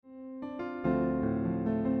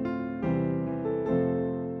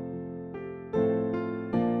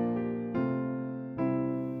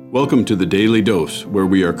Welcome to the Daily Dose, where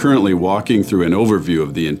we are currently walking through an overview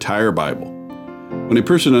of the entire Bible. When a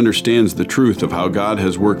person understands the truth of how God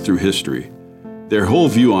has worked through history, their whole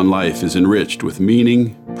view on life is enriched with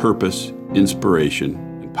meaning, purpose, inspiration,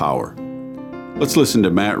 and power. Let's listen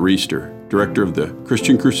to Matt Reisetter, director of the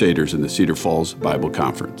Christian Crusaders in the Cedar Falls Bible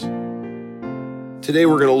Conference. Today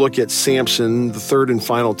we're going to look at Samson the third and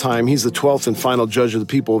final time. He's the 12th and final judge of the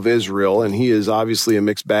people of Israel, and he is obviously a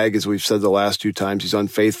mixed bag, as we've said the last two times. He's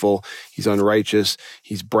unfaithful, he's unrighteous,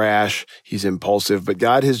 he's brash, he's impulsive, but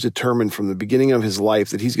God has determined from the beginning of his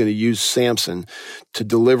life that he's going to use Samson to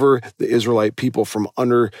deliver the Israelite people from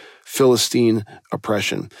under Philistine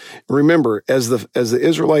oppression. Remember, as the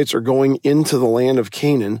Israelites are going into the land of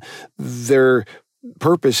Canaan, their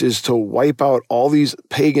purpose is to wipe out all these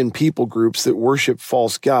pagan people groups that worship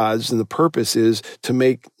false gods, and the purpose is to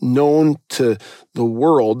make known to the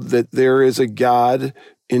world that there is a God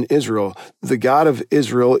in Israel. The God of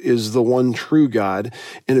Israel is the one true God,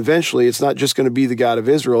 and eventually it's not just going to be the God of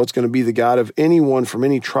Israel, it's going to be the God of anyone from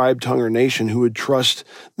any tribe, tongue, or nation who would trust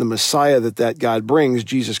the Messiah that God brings,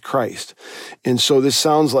 Jesus Christ. And so this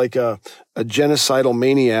sounds like a genocidal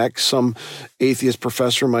maniac. Some atheist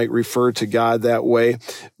professor might refer to God that way,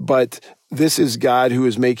 but this is God who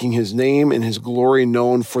is making his name and his glory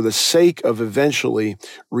known for the sake of eventually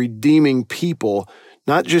redeeming people,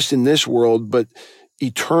 not just in this world, but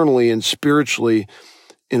eternally and spiritually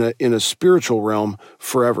in a spiritual realm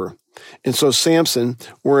forever. And so Samson,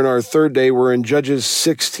 we're in our third day, we're in Judges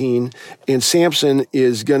 16, and Samson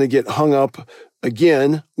is going to get hung up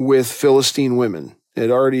again with Philistine women. It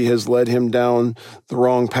already has led him down the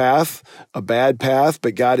wrong path, a bad path,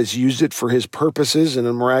 but God has used it for his purposes in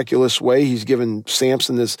a miraculous way. He's given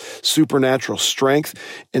Samson this supernatural strength,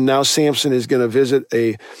 and now Samson is going to visit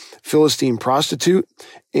a Philistine prostitute,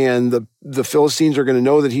 and the Philistines are going to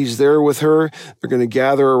know that he's there with her. They're going to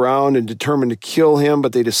gather around and determine to kill him,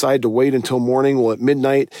 but they decide to wait until morning. Well, at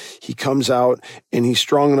midnight, he comes out, and he's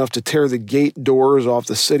strong enough to tear the gate doors off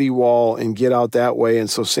the city wall and get out that way, and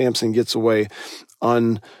so Samson gets away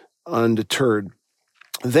undeterred.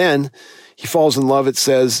 Then he falls in love, it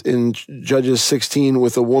says in Judges 16,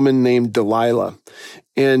 with a woman named Delilah.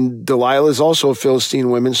 And Delilah is also a Philistine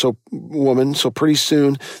woman, so pretty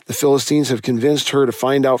soon the Philistines have convinced her to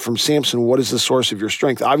find out from Samson, what is the source of your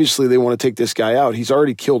strength? Obviously, they want to take this guy out. He's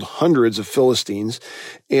already killed hundreds of Philistines,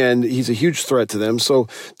 and he's a huge threat to them. So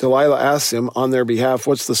Delilah asks him on their behalf,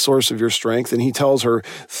 what's the source of your strength? And he tells her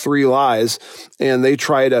 3 lies, and they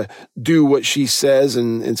try to do what she says,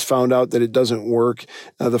 and it's found out that it doesn't work.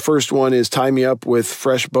 The first one is tie me up with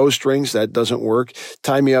fresh bowstrings. That doesn't work.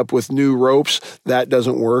 Tie me up with new ropes. That doesn't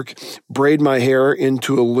work. Braid my hair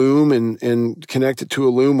into a loom and connect it to a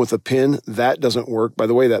loom with a pin. That doesn't work. By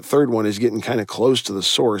the way, that third one is getting kind of close to the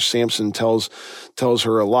source. Samson tells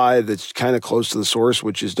her a lie that's kind of close to the source,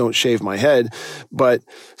 which is don't shave my head. But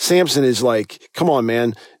Samson is like, come on,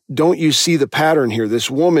 man. Don't you see the pattern here?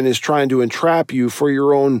 This woman is trying to entrap you for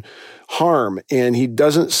your own harm, and he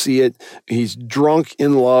doesn't see it. He's drunk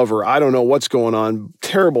in love, or I don't know what's going on.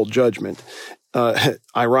 Terrible judgment.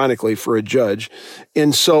 Ironically, for a judge.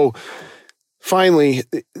 And so finally,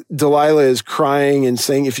 Delilah is crying and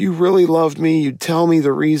saying, if you really loved me, you'd tell me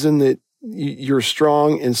the reason that you're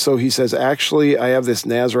strong. And so he says, actually, I have this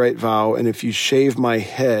Nazirite vow, and if you shave my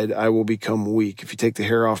head, I will become weak. If you take the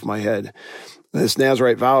hair off my head. This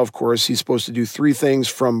Nazirite vow, of course, he's supposed to do 3 things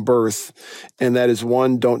from birth, and that is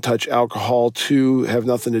 1, don't touch alcohol, 2, have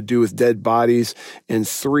nothing to do with dead bodies, and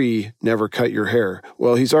 3, never cut your hair.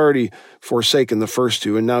 Well, he's already forsaken the first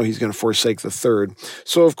 2, and now he's going to forsake the third.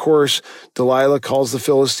 So, of course, Delilah calls the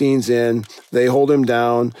Philistines in. They hold him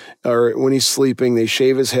down, or when he's sleeping, they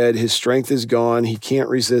shave his head. His strength is gone. He can't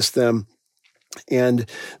resist them. And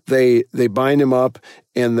they bind him up,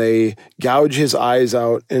 and they gouge his eyes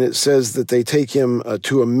out, and it says that they take him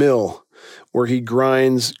to a mill where he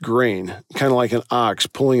grinds grain, kind of like an ox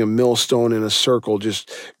pulling a millstone in a circle, just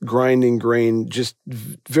grinding grain, just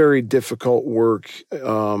very difficult work.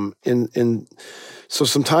 And so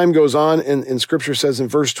some time goes on, and Scripture says in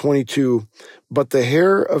verse 22, but the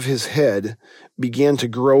hair of his head began to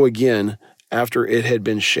grow again after it had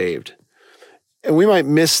been shaved. And we might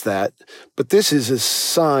miss that, but this is a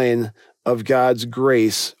sign of God's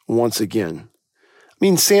grace once again. I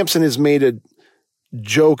mean, Samson has made a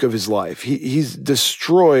joke of his life. He's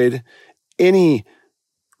destroyed any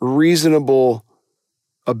reasonable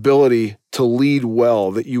ability to lead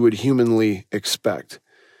well that you would humanly expect.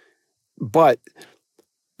 But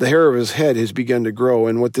the hair of his head has begun to grow,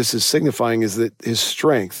 and what this is signifying is that his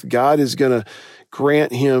strength, God is going to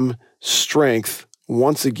grant him strength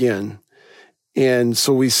once again. And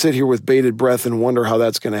so we sit here with bated breath and wonder how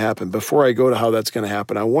that's going to happen. Before I go to how that's going to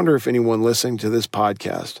happen, I wonder if anyone listening to this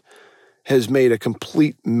podcast has made a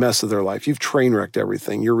complete mess of their life. You've train wrecked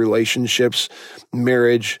everything, your relationships,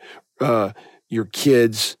 marriage, your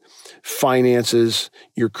kids, finances,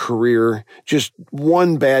 your career, just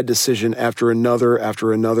one bad decision after another,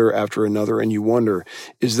 after another, after another. And you wonder,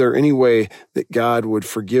 is there any way that God would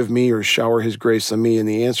forgive me or shower his grace on me? And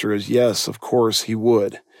the answer is yes, of course he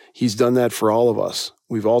would. He's done that for all of us.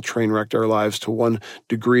 We've all train wrecked our lives to one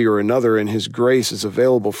degree or another, and his grace is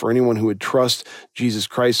available for anyone who would trust Jesus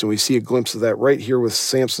Christ. And we see a glimpse of that right here with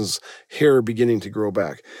Samson's hair beginning to grow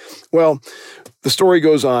back. Well, the story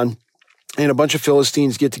goes on, and a bunch of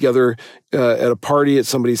Philistines get together at a party at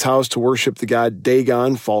somebody's house to worship the god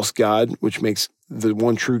Dagon, false god, which makes the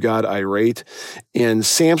one true God irate. And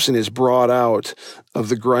Samson is brought out of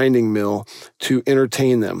the grinding mill to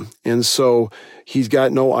entertain them. And so he's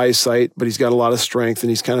got no eyesight, but he's got a lot of strength, and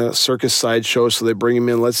he's kind of a circus sideshow. So they bring him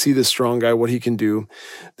in. Let's see this strong guy, what he can do.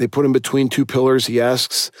 They put him between two pillars. He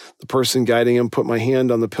asks the person guiding him, put my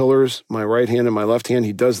hand on the pillars, my right hand and my left hand.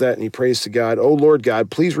 He does that, and he prays to God, "Oh, Lord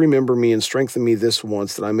God, please remember me and strengthen me this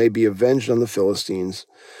once, that I may be avenged on the Philistines."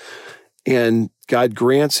 And God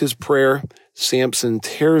grants his prayer. Samson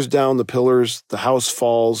tears down the pillars. The house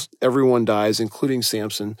falls. Everyone dies, including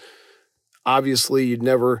Samson. Obviously, you'd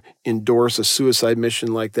never endorse a suicide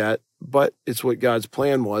mission like that, but it's what God's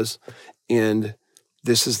plan was. And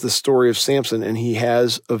this is the story of Samson, and he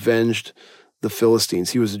has avenged the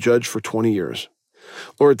Philistines. He was a judge for 20 years.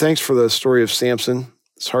 Lord, thanks for the story of Samson.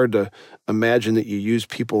 It's hard to imagine that you use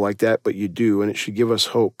people like that, but you do, and it should give us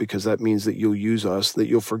hope, because that means that you'll use us, that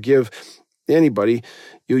you'll forgive anybody,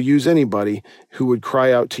 you'll use anybody who would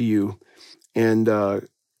cry out to you and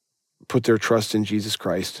put their trust in Jesus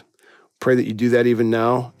Christ. Pray that you do that even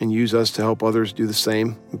now and use us to help others do the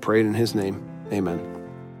same. We pray it in his name. Amen.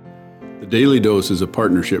 The Daily Dose is a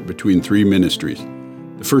partnership between three ministries.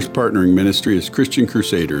 The first partnering ministry is Christian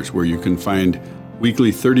Crusaders, where you can find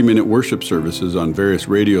weekly 30-minute worship services on various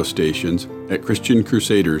radio stations at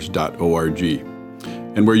christiancrusaders.org,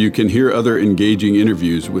 and where you can hear other engaging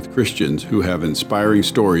interviews with Christians who have inspiring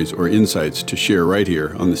stories or insights to share right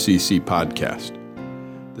here on the CC Podcast.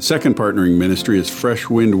 The second partnering ministry is Fresh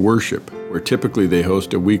Wind Worship, where typically they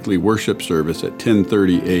host a weekly worship service at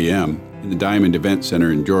 10:30 a.m. in the Diamond Event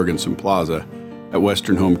Center in Jorgensen Plaza at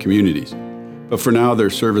Western Home Communities. But for now, their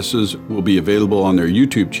services will be available on their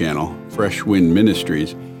YouTube channel, Fresh Wind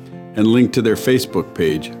Ministries, and linked to their Facebook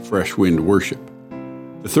page, Fresh Wind Worship.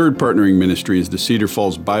 The third partnering ministry is the Cedar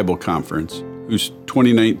Falls Bible Conference, whose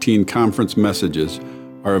 2019 conference messages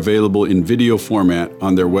are available in video format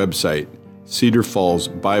on their website,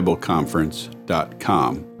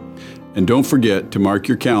 cedarfallsbibleconference.com. And don't forget to mark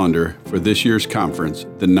your calendar for this year's conference,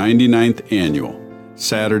 the 99th annual,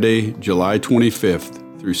 Saturday, July 25th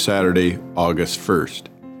through Saturday, August 1st.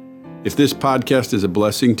 If this podcast is a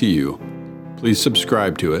blessing to you, please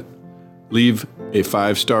subscribe to it, leave a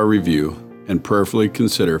 5-star review, and prayerfully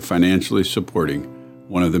consider financially supporting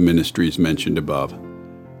one of the ministries mentioned above.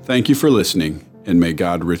 Thank you for listening, and may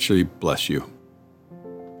God richly bless you.